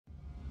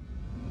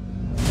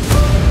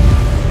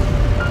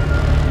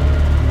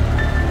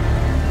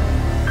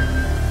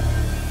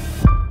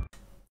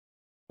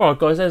Alright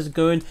guys, how's it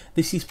going?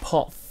 This is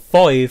part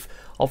 5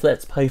 of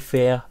Let's Play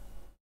Fear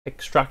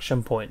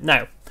Extraction Point.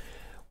 Now,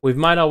 we've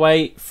made our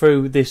way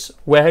through this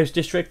warehouse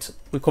district.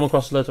 We've come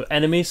across loads of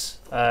enemies,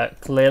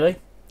 clearly.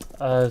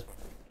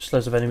 Just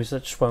loads of enemies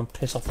that just won't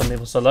piss off and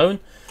leave us alone.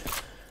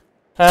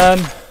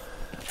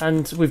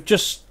 And we've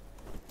just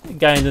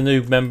gained a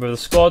new member of the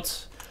squad.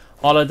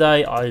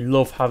 Holiday, I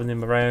love having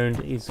him around.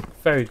 He's a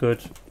very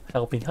good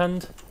helping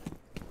hand.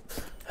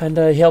 And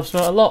he helps me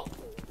out a lot.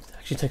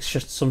 Actually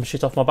takes some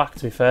shit off my back,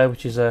 to be fair,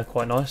 which is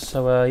quite nice.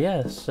 So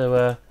yeah,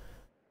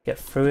 get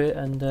through it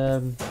and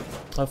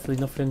hopefully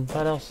nothing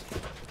bad else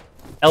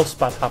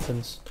bad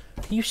happens.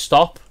 Can you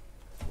stop?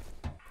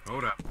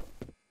 Hold up.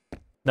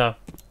 No.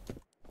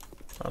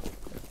 Oh.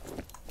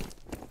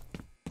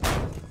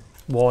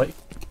 Why?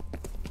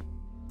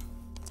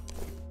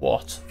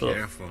 What?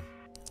 Careful.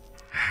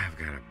 I've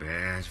got a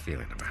bad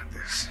feeling about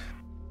this.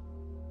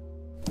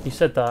 You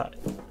said that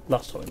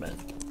last time we met.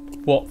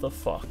 What the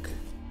fuck?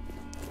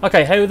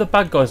 Okay, how are the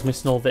bad guys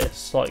missing all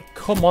this? Like,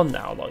 come on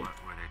now, like. What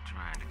were they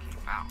trying to keep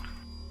out?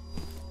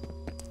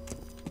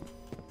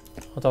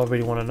 I don't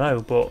really want to know,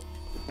 but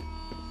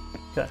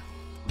okay.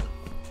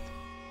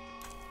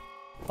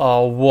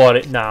 Oh, what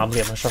it? Nah, I'm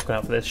getting my shotgun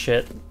out for this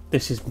shit.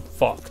 This is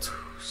fucked.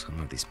 Some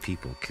of these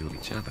people killed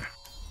each other.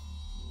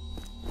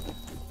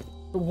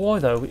 But why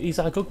though? He's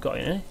a good guy,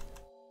 isn't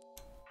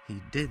he?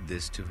 He did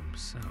this to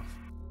himself.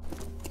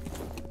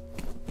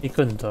 He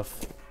couldn't have.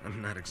 I'm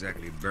not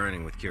exactly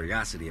burning with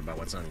curiosity about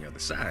what's on the other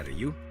side, are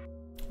you?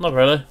 Not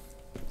really.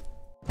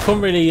 Couldn't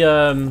really,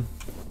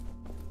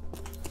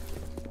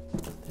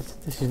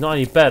 This is not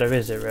any better,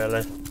 is it, really?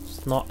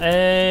 It's not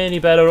any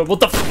better.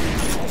 What the f-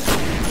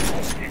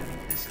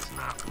 This is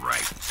not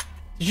right.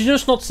 Did you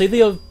just not see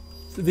the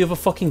other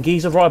fucking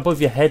geezer right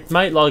above your head,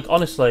 mate? Like,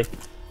 honestly.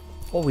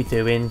 What are we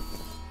doing?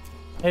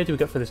 How do we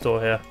get through this door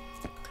here?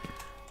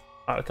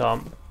 Alright, I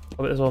can't.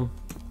 I'll get this one.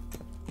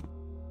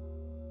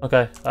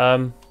 Okay,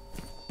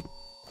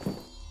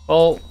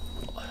 well,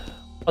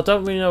 I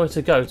don't really know where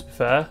to go, to be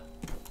fair.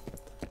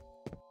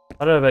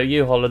 I don't know about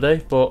you,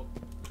 Holiday, but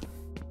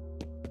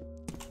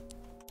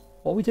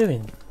what are we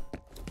doing?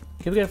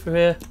 Can we get through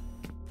here?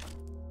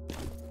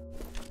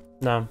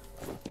 No.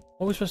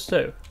 What are we supposed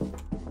to do?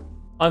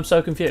 I'm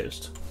so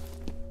confused.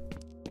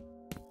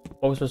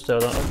 What are we supposed to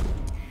do? I don't know.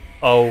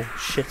 Oh,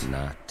 shit.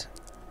 Not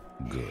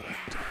good.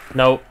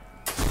 No.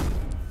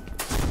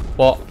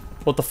 What?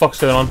 What the fuck's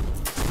going on?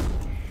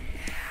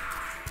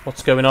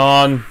 What's going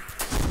on?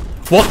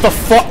 What the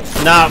fuck?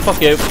 Nah,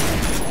 fuck you.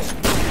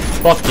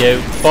 Fuck you.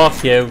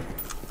 Fuck you.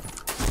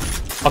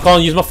 I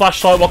can't use my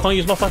flashlight. Why can't I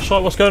use my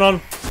flashlight? What's going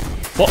on?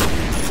 What?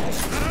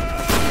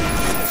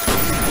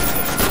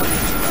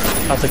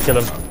 I have to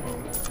kill him.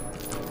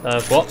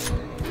 What?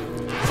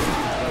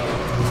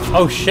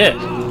 Oh shit.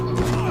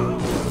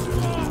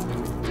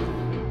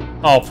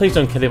 Oh, please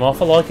don't kill him off.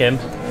 I like him.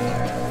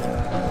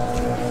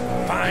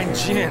 Fine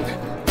chin.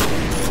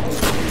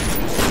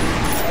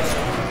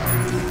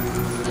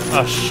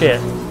 Oh shit.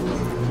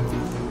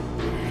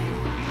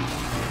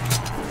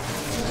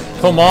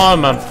 Come on,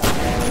 man.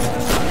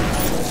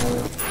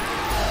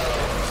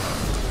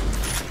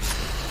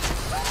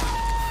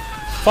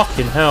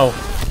 Fucking hell.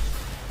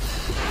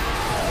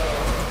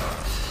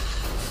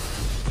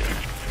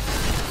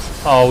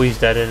 Oh, he's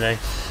dead, isn't he?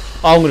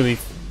 I'm gonna be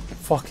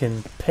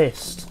fucking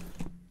pissed.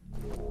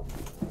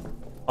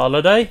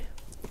 Holiday?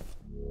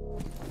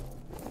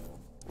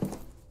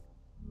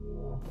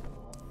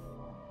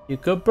 You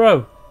good,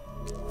 bro?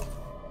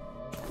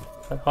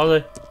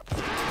 Holiday?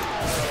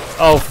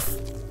 Oh,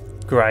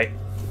 great.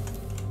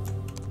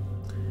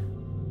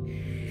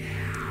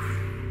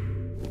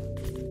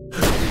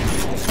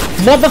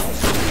 Mother...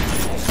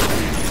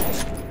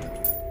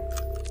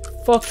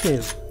 Fuck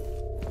you.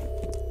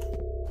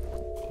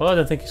 Well, I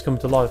don't think he's coming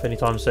to life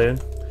anytime soon.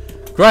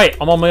 Great,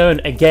 I'm on my own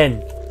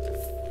again.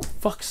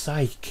 Fuck's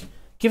sake.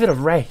 Give it a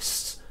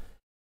rest.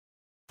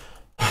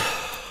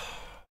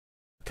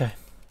 Okay.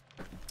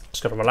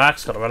 Just gotta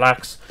relax,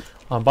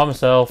 I'm by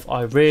myself.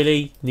 I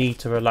really need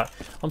to relax.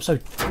 I'm so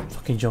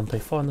fucking jumpy.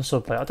 Find the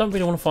subway. I don't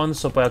really want to find the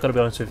subway. I gotta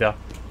be honest with you.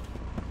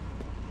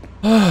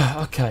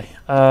 Okay.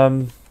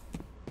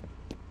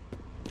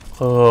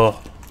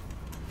 Oh.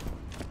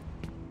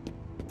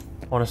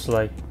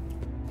 Honestly,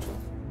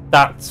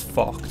 that's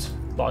fucked.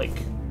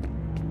 Like,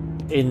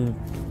 in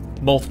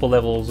multiple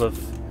levels of.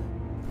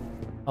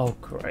 Oh,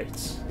 great.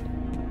 This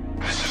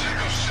is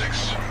Echo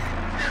 6.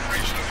 We've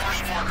reached the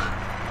first marker.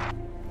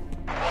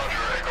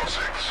 Roger, Echo 6.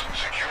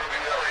 Secure the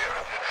area.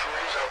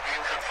 Intrusions have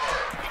been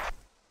confirmed.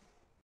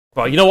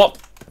 Right, you know what?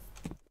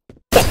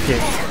 Fuck you.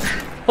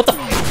 What the?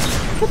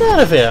 Get out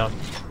of here.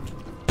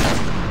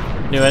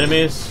 New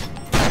enemies.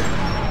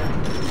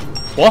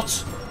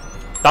 What?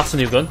 That's a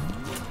new gun.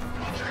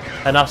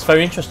 And that's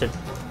very interesting.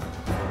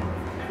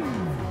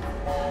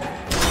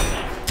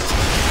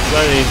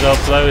 Blow these up,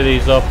 blow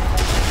these up.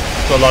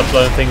 Got a lot of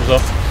blowing things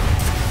up.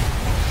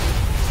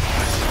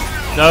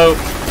 No.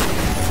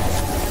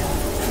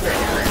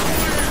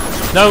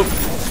 No.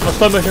 My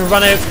slow motion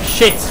ran out.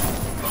 Shit.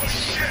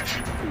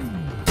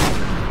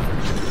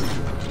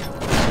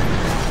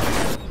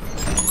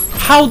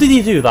 How did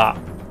he do that?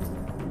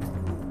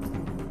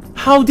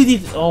 How did he...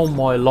 Oh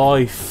my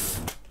life.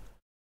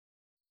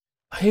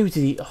 How did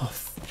he... Oh,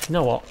 you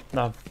know what?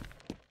 No.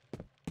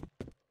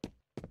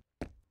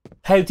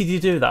 How did he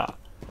do that?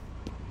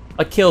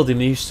 I killed him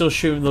and he was still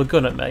shooting the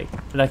gun at me.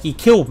 Like, he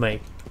killed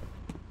me.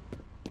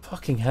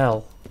 Fucking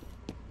hell.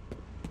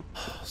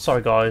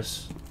 Sorry,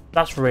 guys.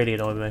 That's really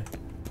annoyed me.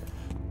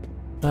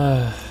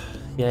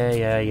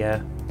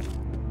 Yeah.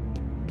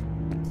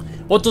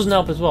 What doesn't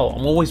help as well,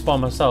 I'm always by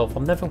myself.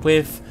 I'm never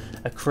with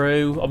a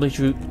crew. I'm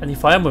literally, and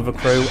if I am with a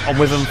crew, I'm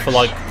with them for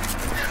like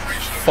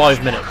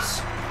 5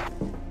 minutes.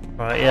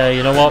 Right, yeah,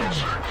 you know what?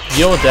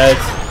 You're dead.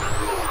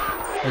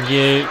 And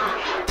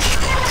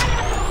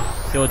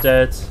you're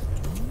dead.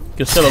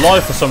 You're still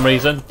alive for some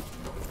reason.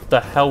 What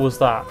the hell was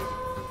that?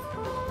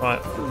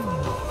 Right.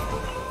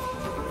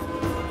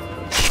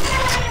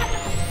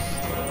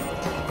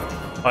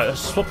 Right,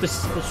 let's swap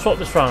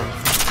this round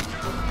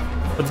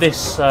for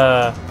this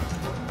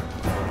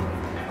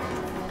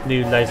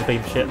new laser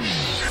beam shit.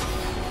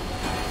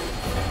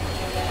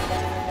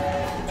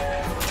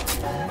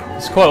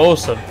 It's quite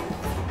awesome.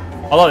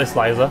 I like this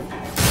laser.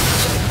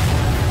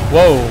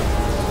 Whoa!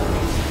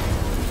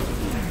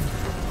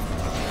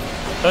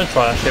 Don't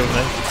try that shit with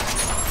me.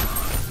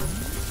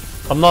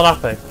 I'm not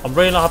happy. I'm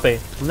really not happy.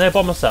 I'm there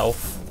by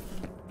myself.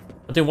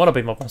 I didn't want to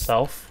be by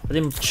myself. I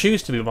didn't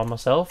choose to be by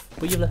myself,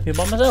 but you left me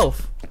by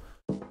myself.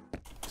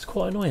 It's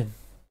quite annoying.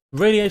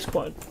 Really is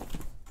quite...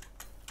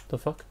 The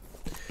fuck?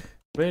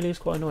 Really is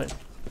quite annoying.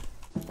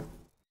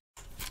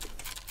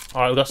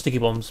 Alright, we've got sticky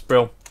bombs.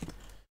 Brill.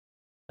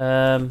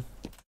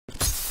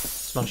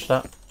 Smash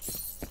that.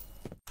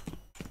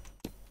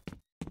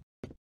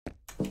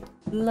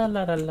 La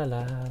la la la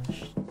la.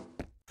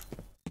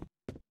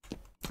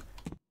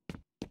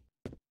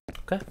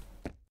 Okay.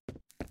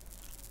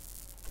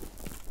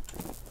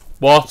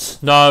 What?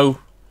 No.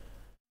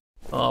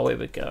 Oh, here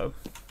we go.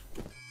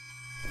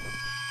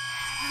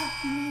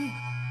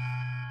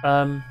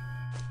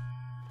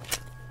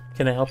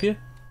 Can I help you?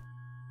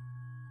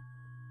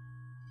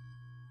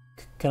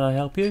 Can I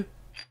help you?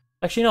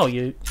 Actually, no.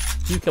 You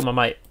kill my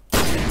mate.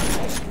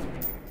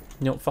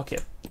 No, fuck you.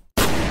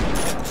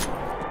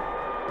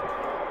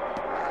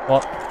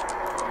 What?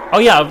 Oh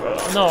yeah.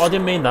 No, I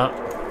didn't mean that.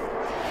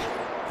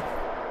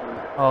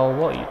 Oh,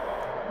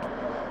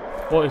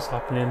 what is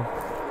happening?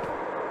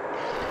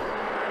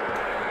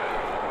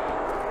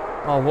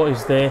 Oh, what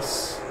is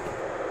this?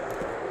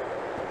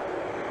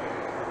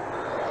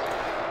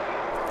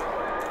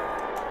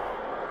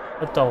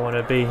 I don't want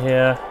to be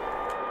here.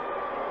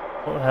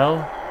 What the hell?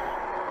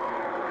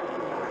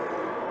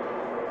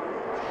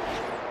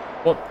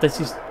 What?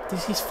 This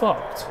is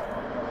fucked.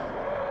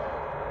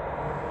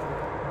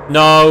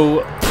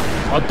 No,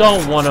 I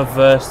don't want to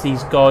verse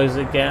these guys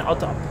again. I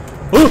don't.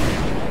 Ooh!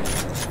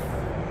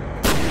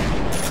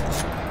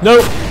 No.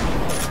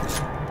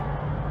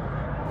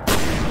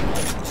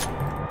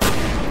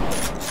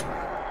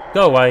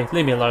 Go away.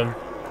 Leave me alone.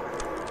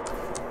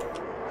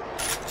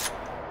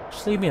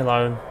 Just leave me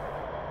alone.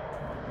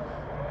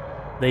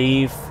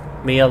 Leave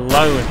me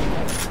alone.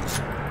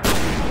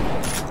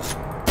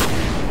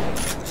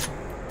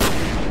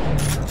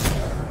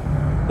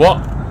 What?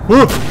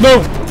 No!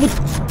 What?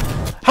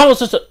 How was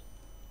this?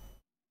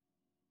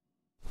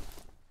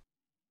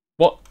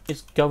 What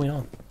is going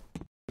on?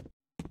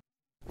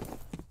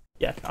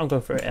 Yeah, I'm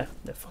going for it. Yeah,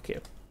 no, fuck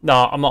you.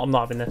 No, I'm not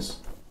having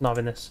this. I'm not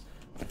having this.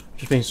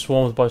 Just being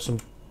swarmed by some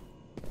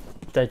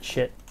dead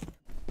shit.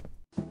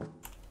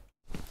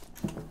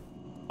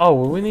 Oh,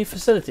 we're in the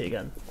facility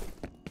again.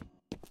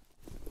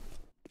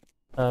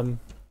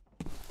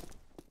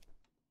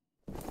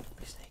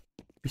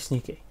 Be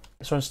sneaky.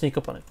 Let's try and sneak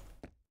up on him.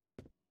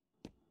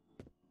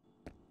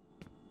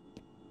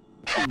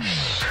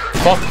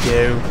 Fuck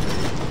you.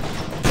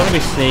 I'm trying to be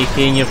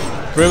sneaky and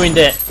you've ruined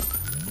it.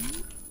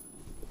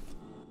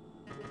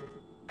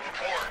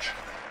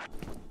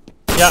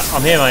 Yeah,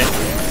 I'm here, mate.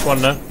 Just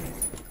want to know.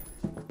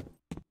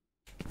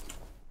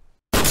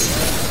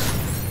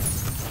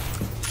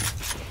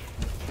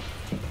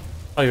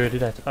 Oh, you're already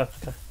dead. Oh,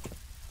 okay.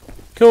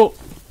 Cool.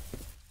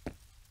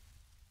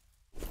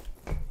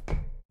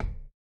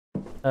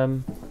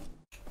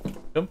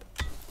 Jump.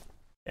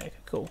 Yeah, okay,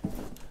 cool.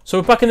 So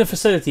we're back in the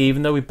facility,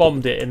 even though we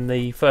bombed it in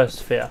the first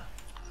sphere.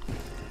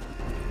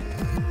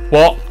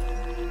 What?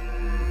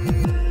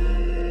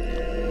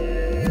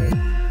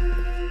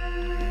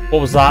 What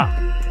was that?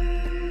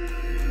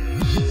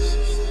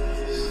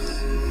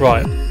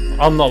 Right,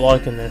 I'm not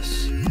liking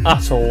this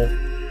at all.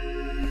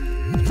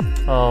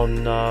 Oh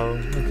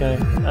no. Okay.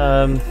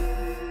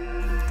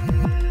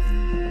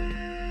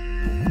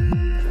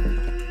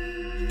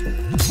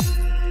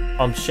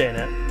 I'm shitting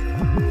it.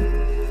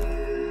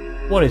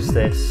 What is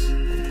this?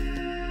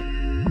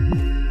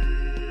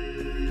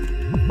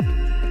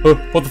 Oh,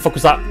 what the fuck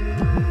was that?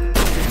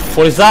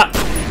 What is that?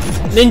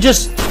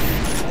 Ninjas!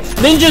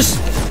 Ninjas!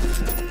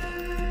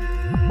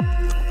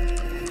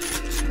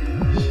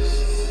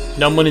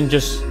 No more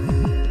ninjas.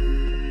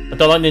 I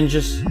don't like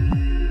ninjas.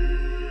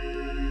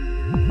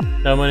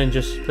 No more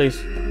ninjas,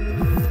 please.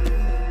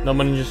 No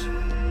more ninjas.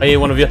 I hear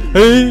one of you.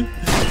 Hey!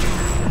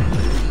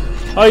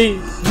 Hi!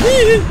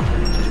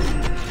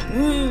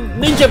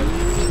 Ninja!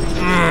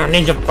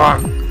 Ninja bar!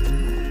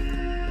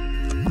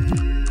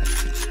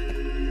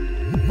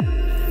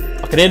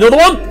 I can hear another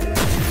one!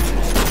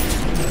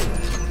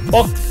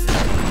 Fuck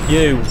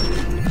you!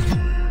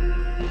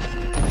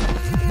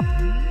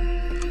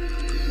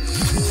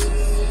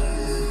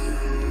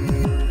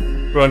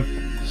 Run.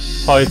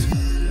 Hide.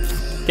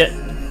 Get.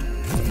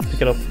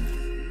 Pick it up.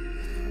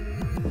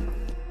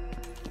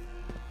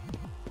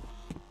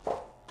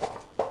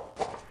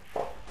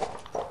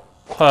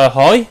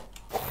 Hi.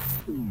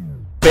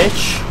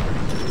 Bitch.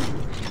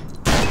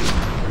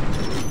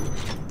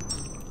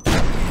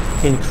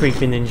 Fucking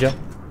creepy ninja.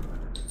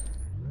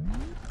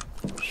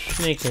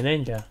 Sneaky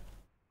ninja.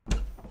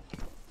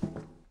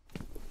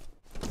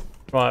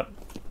 Right.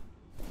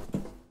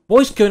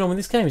 What is going on with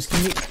this game?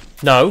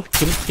 No,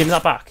 give me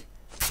that back.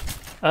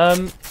 I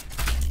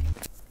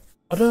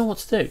don't know what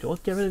to do. Do I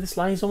get rid of this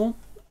laser one?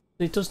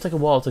 It does take a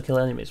while to kill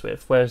enemies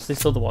with, whereas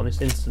this other one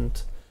is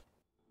instant.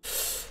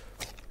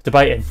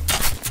 Debating.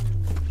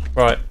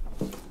 Right.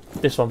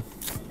 This one.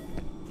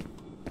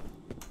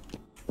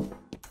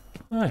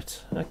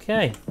 Right,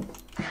 okay.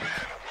 We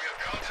have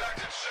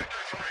contacted Sector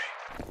 3.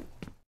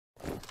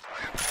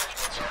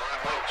 Reinforcements are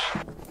en route.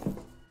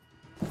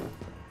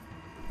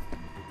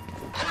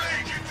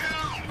 Grenade, get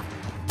down!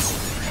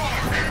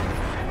 Fuck!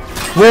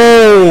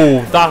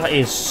 Whoa! That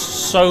is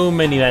so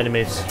many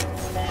enemies.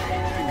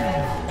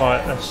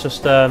 Alright, let's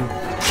just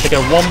take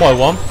it one by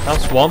one.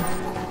 That's one.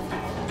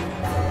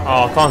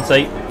 Oh, I can't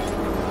see.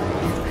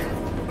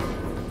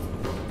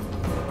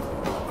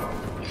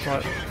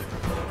 Right.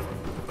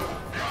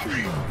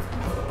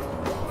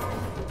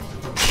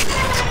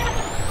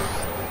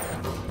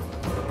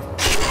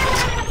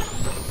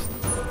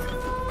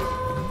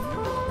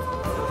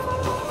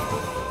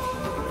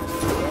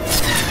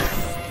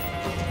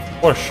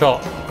 What a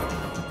shot.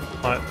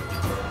 Right.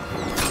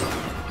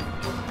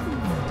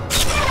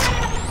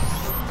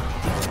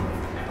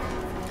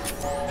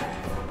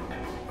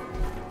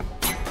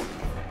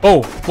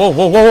 Oh,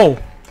 whoa.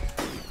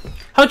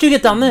 How'd you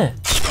get down there?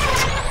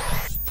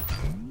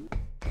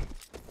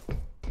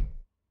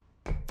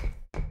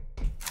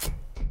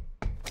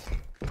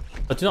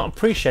 I do not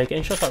appreciate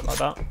getting shot at like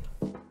that.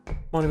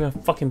 Minding my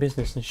fucking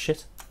business and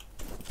shit.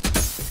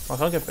 I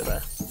can't get through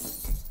there.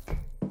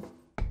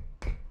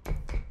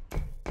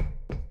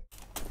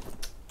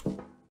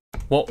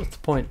 What was the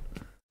point?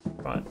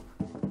 Right.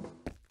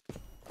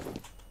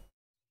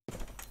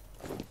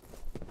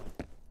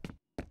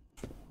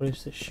 What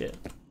is this shit?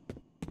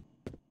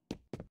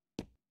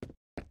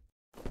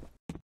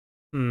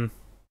 Make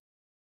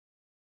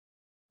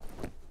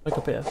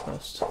a bit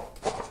first.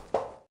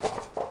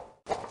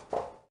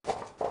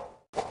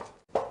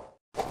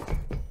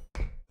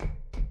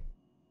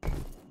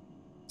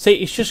 See,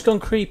 it's just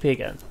gone creepy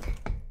again.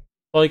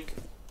 Like,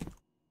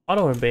 I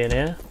don't want to be in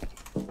here.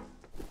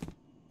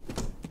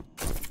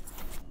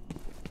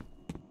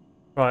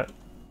 Right.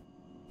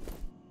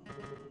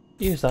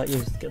 Use that,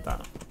 get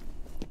that.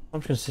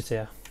 I'm just going to sit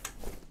here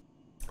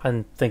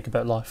and think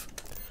about life.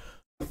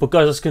 But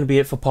guys, that's going to be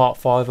it for part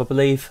 5, I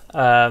believe.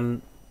 I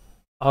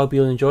hope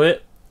you'll enjoy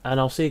it, and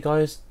I'll see you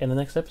guys in the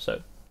next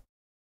episode.